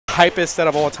hypest set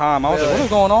of all time. I was like, what is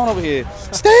going on over here?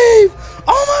 Steve!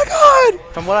 Oh my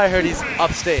God! From what I heard, he's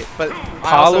upstate. But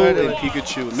Palu and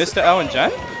Pikachu. Mr. L and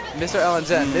Jen? Mr. L and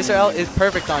Jen. Mr. L is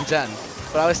perfect on Jen.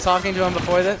 But I was talking to him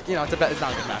before this. You know, it's not a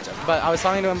good matchup. But I was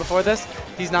talking to him before this.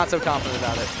 He's not so confident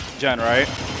about it. Jen, right?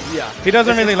 Yeah. He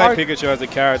doesn't really like Pikachu as a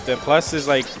character. Plus, is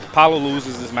like Palu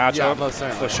loses this matchup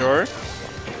for sure.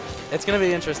 It's gonna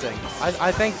be interesting.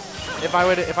 I think if I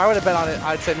were to bet on it,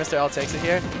 I'd say Mr. L takes it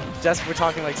here. Just we're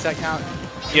talking like set count.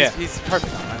 He's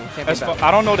perfect on it. I mean, can't be bad.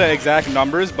 I don't know the exact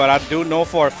numbers, but I do know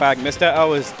for a fact Mr.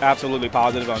 L is absolutely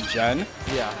positive on Jen.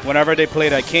 Yeah. Whenever they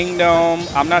played at Kingdom,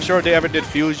 I'm not sure if they ever did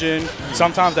Fusion.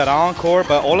 Sometimes at Encore,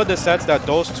 but all of the sets that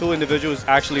those two individuals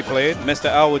actually played, Mr.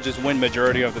 L would just win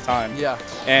majority of the time. Yeah.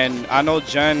 And I know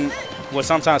Jen would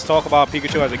sometimes talk about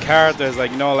Pikachu as a character. It's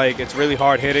like, you know, like it's really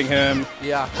hard hitting him.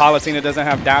 Yeah. Palutena doesn't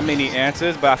have that many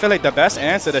answers, but I feel like the best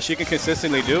answer that she can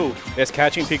consistently do is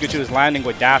catching Pikachu's landing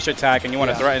with dash attack, and you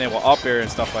want to threaten it with up air and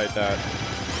stuff like that.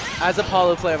 As a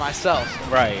Palu player myself,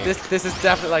 this is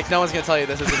definitely, like, no one's going to tell you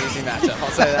this is an easy matchup. I'll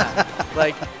say that.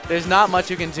 Like, there's not much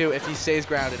you can do if he stays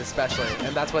grounded, especially.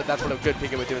 And that's what a good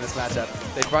Pika would do in this matchup.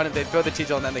 They'd run it, they'd throw the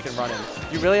T-Jolt, and then they can run in.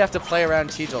 You really have to play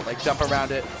around T-Jolt, like jump around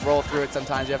it, roll through it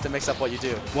sometimes. You have to mix up what you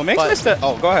do. What makes Mr.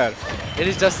 Oh, go ahead. It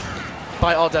is just,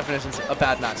 by all definitions, a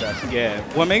bad matchup. Yeah.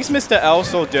 What makes Mr. L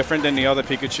so different than the other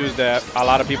Pikachus that a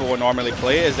lot of people would normally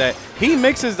play is that he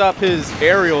mixes up his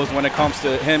aerials when it comes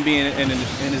to him being in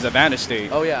his advantage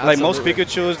state. Oh, yeah, like most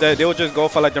Pikachus, that they would just go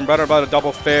for like them better about a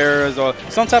double fairs or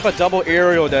some type of double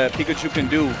aerial that Pikachu can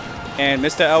do. And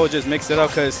Mr. L would just mix it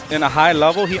up because in a high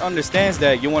level, he understands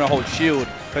that you want to hold shield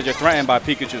because you're threatened by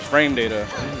Pikachu's frame data.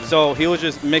 So he would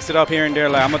just mix it up here and there.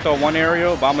 Like, I'm going to throw one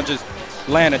aerial, but I'm going to just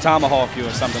land a tomahawk you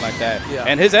or something like that. Yeah.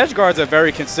 And his edge guards are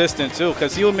very consistent too,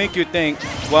 because he'll make you think,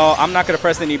 well, I'm not going to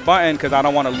press any button because I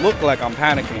don't want to look like I'm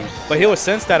panicking. But he'll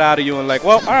sense that out of you and like,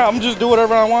 well, all right, I'm just do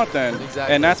whatever I want then.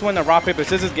 Exactly. And that's when the rock, paper,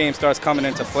 scissors game starts coming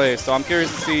into play. So I'm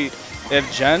curious to see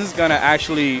if Jen's going to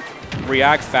actually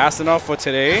react fast enough for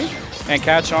today and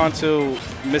catch on to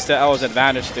Mr. L's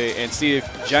advantage state and see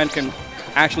if Jen can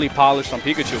actually polish some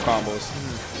Pikachu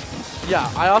combos. Yeah,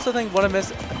 I also think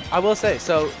I will say,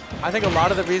 so I think a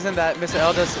lot of the reason that Mr.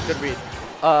 L does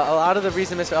a lot of the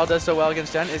reason Mr. L does so well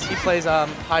against Jen is he plays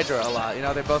Hydra a lot. You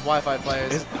know, they're both Wi-Fi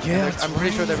players. Yeah, I'm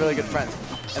pretty sure they're really good friends.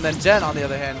 And then Jen, on the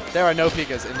other hand, there are no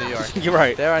Pikas in New York. You're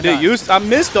right. There are none. I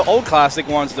miss the old classic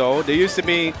ones though. They used to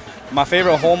be my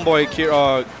favorite homeboy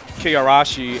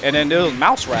Kiyarashi, and then there was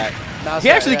Mouse Rat. He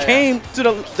actually came to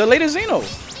the latest Xeno.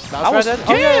 Mouse Rat?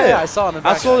 Yeah, I saw him in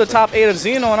I saw the top 8 of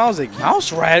Xeno, and I was like,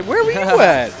 Mouse Rat, where were you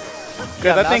at?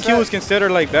 Because I think he was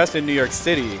considered like best in New York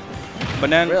City. But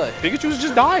then Pikachu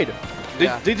just died.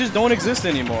 They just don't exist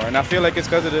anymore. And I feel like it's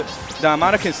because of the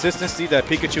amount of consistency that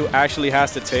Pikachu actually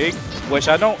has to take, which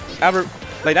I don't ever...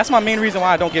 Like, that's my main reason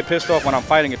why I don't get pissed off when I'm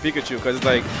fighting a Pikachu, because it's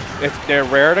like, they're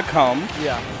rare to come.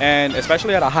 Yeah. And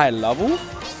especially at a high level,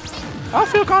 I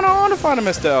feel kind of on to fight a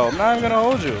Mr. L. I'm not even going to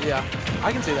hold you. Yeah,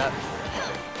 I can see that.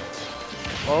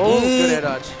 Oh, good air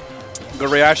dodge. Good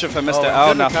reaction for Mr.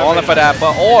 L, not falling for that,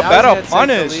 but better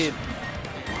punish.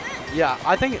 Yeah,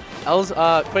 I think L's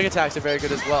quick attacks are very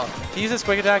good as well. He uses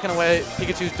quick attack in a way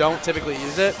Pikachus don't typically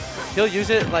use it. He'll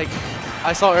use it like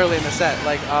I saw early in the set.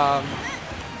 Like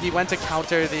he went to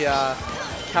counter the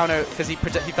because he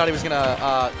thought he was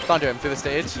gonna thunder him through the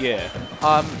stage. Yeah.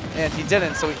 And he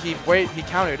didn't, so he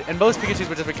countered, and most Pikachus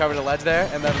would just recover the ledge there,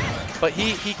 and then but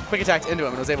he quick attacked into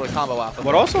him and was able to combo off of him.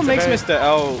 What also makes Mr.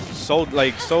 L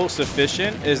so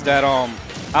sufficient is that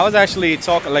I was actually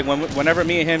talking, like, whenever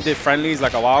me and him did friendlies,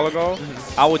 like, a while ago,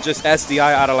 I would just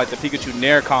SDI out of, like, the Pikachu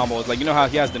Nair combos. Like, you know how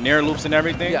he has the Nair loops and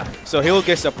everything? Yeah. So he'll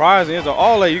get surprised, and he's like,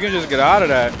 oh, like, you can just get out of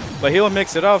that. But he'll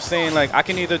mix it up, saying, like, I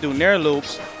can either do Nair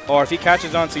loops, or if he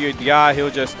catches onto your DI, he'll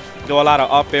just do a lot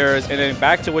of up airs. And then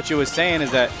back to what you were saying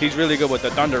is that he's really good with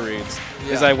the Thunder reads.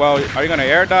 Yeah. It's like, well, are you going to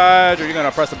air dodge, or are you going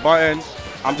to press a button?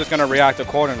 I'm just going to react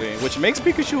accordingly, which makes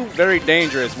Pikachu very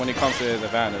dangerous when it comes to his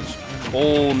advantage.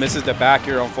 Oh, misses the back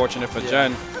here, unfortunate for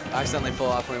Jen. Accidentally pull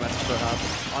off when he went to short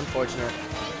hop. Unfortunate.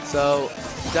 So,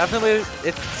 definitely,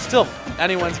 it's still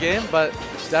anyone's game, but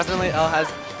definitely L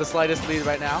has the slightest lead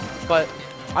right now. But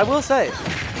I will say,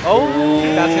 that's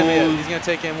going to be it. He's going to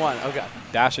take game one. Oh, God.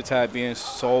 Dash attack being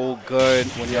so good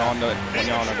when you're on the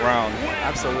ground.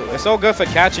 Absolutely. It's so good for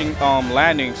catching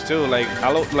landings, too.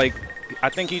 I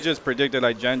think he just predicted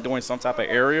like Jen doing some type of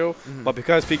aerial, but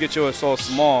because Pikachu is so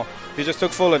small, he just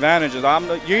took full advantage.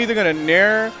 You're either going to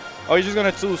Nair or you're just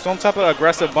going to do some type of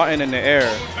aggressive button in the air,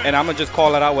 and I'm going to just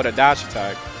call it out with a dash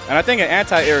attack. And I think it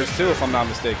anti-airs too, if I'm not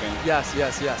mistaken. Yes,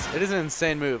 yes, yes. It is an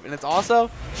insane move. And it's also,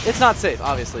 it's not safe,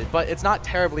 obviously, but it's not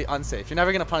terribly unsafe. You're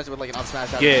never going to punish it with like an up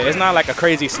smash. Yeah, it's not like a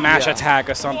crazy smash attack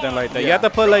or something like that. You have to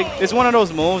put like, it's one of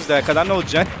those moves that, because I know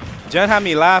Jen had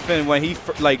me laughing when he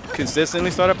like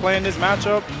consistently started playing this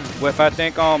matchup with, I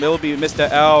think it would be Mr.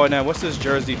 L, and then what's his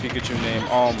Jersey Pikachu name?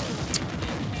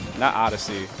 Not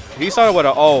Odyssey. He started with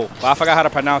an O, but I forgot how to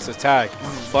pronounce his tag.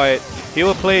 But he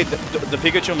would play the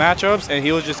Pikachu matchups, and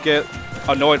he would just get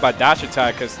annoyed by dash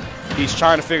attack because he's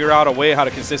trying to figure out a way how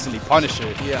to consistently punish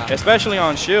it. Yeah. Especially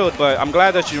on shield, but I'm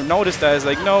glad that you noticed that. It's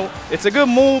like, no, it's a good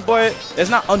move, but it's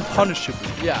not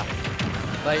unpunishable. Yeah.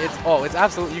 Like, it's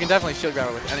absolutely, you can definitely shield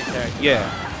grab with any character.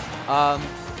 Yeah.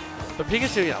 But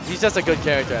Pikachu, you know, he's just a good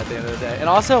character at the end of the day. And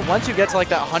also, once you get to like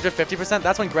that 150%,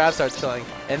 that's when grab starts killing.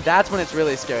 And that's when it's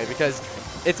really scary because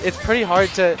it's pretty hard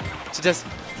to just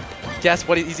guess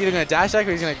what he's either going to dash attack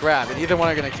or he's going to grab, and either one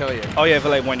are going to kill you. Oh yeah, but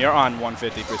like when you're on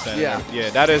 150%. Yeah.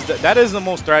 Yeah, that is the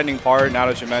most threatening part now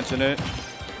that you mention it.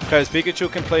 Because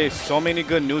Pikachu can play so many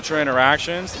good neutral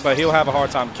interactions, but he'll have a hard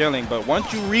time killing. But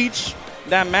once you reach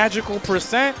that magical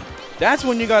percent, that's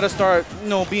when you got to start, you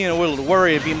know, being a little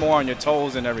worried, be more on your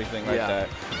toes and everything like that.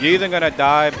 You're either going to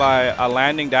die by a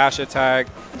landing dash attack,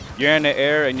 you're in the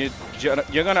air, and you're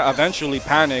going to eventually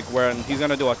panic when he's going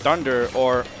to do a thunder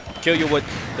or kill you with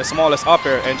the smallest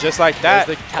upper. And just like that,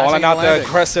 calling out the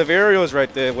aggressive aerials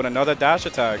right there with another dash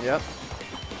attack. Yep.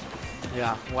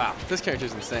 Yeah, wow. This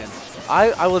character's insane.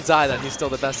 I will die that he's still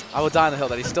the best. I will die on the hill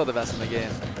that he's still the best in the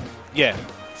game. Yeah.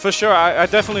 For sure, I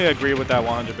definitely agree with that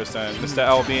 100%. Mr.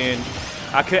 L being,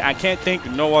 I can't think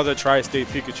no other Tri-State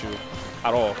Pikachu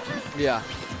at all. Yeah.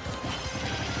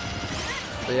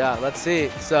 But yeah, let's see.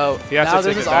 So now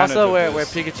this is also where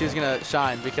Pikachu's going to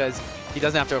shine because he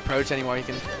doesn't have to approach anymore. He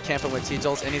can camp him with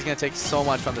T-Jolts, and he's going to take so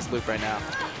much from this loop right now.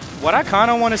 What I kind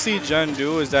of want to see Jen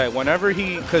do is that whenever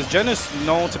because Jen is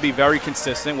known to be very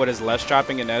consistent with his ledge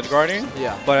trapping and edge guarding.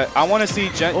 Yeah. But I want to see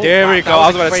Jen. Oh, there we go. I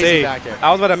was about to say.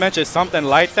 I was about to mention something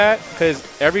like that because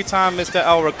every time Mr.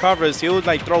 L recovers, he would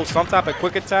like throw some type of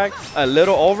quick attack a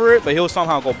little over it, but he'll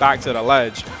somehow go back to the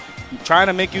ledge, trying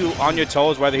to make you on your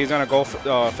toes whether he's gonna go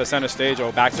for center stage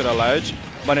or back to the ledge.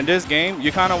 But in this game,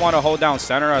 you kind of want to hold down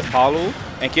center as Palu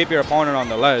and keep your opponent on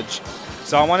the ledge.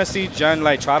 So I want to see Jen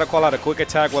like try to call out a quick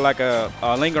attack with like a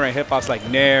lingering hitbox like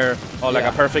Nair or like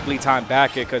a perfectly timed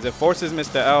back hit because it forces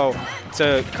Mr. L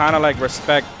to kind of like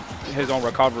respect his own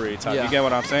recovery type. You get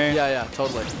what I'm saying? Yeah, yeah,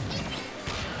 totally.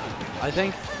 I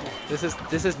think this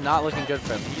is not looking good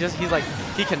for him. He's like,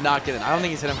 he cannot get in. I don't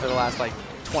think he's hit him for the last like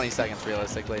 20 seconds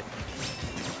realistically.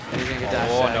 And he's gonna get dash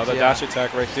attack. Another dash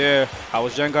attack right there. How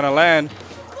was Jen gonna land?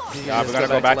 We're gonna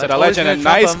go back to the ledge and a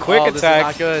nice quick attack. This is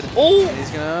not good. Oh,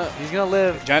 he's gonna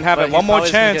live. Jen having one more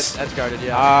chance. Edge guarded,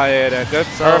 yeah. Yeah,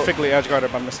 that's perfectly edge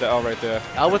guarded by Mr. L right there.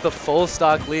 L with the full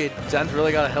stock lead. Jen's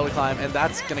really got a hill to climb, and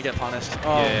that's gonna get punished.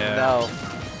 Oh no.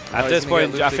 At this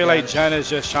point, I feel like Jen is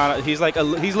just trying to.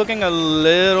 He's looking a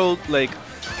little like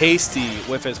hasty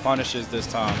with his punishes this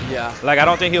time. Yeah. Like I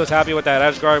don't think he was happy with that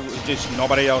edge guard. Just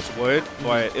nobody else would.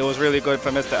 But it was really good for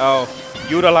Mr. L.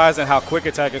 Utilizing how quick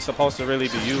attack is supposed to really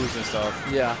be used and stuff.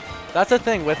 Yeah, that's the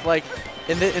thing with like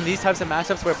in these types of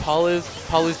matchups where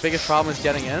Palu's biggest problem is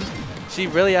getting in. She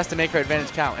really has to make her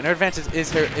advantage count, and her advantage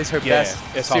is her best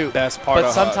it's suit. her best part.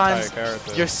 But sometimes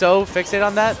you're so fixated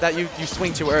on that you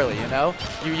swing too early. You know,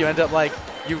 you end up like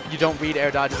you don't read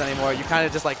air dodges anymore. You kind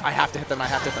of just like I have to hit them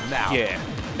now. Yeah.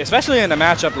 Especially in a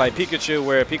matchup like Pikachu,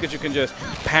 where Pikachu can just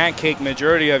pancake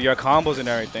majority of your combos and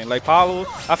everything. Like Palu,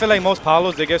 I feel like most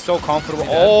Palus, they get so comfortable.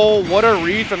 Oh, what a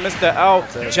read from Mr. L.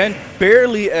 Jen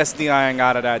barely SDIing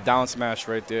out of that down smash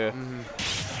right there.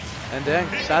 And dang,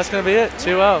 that's going to be it.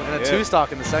 2-0 and a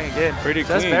 2-stock in the second game. Pretty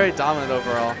clean. That's very dominant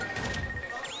overall.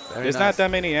 There's not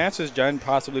that many answers Jen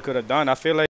possibly could have done. I feel like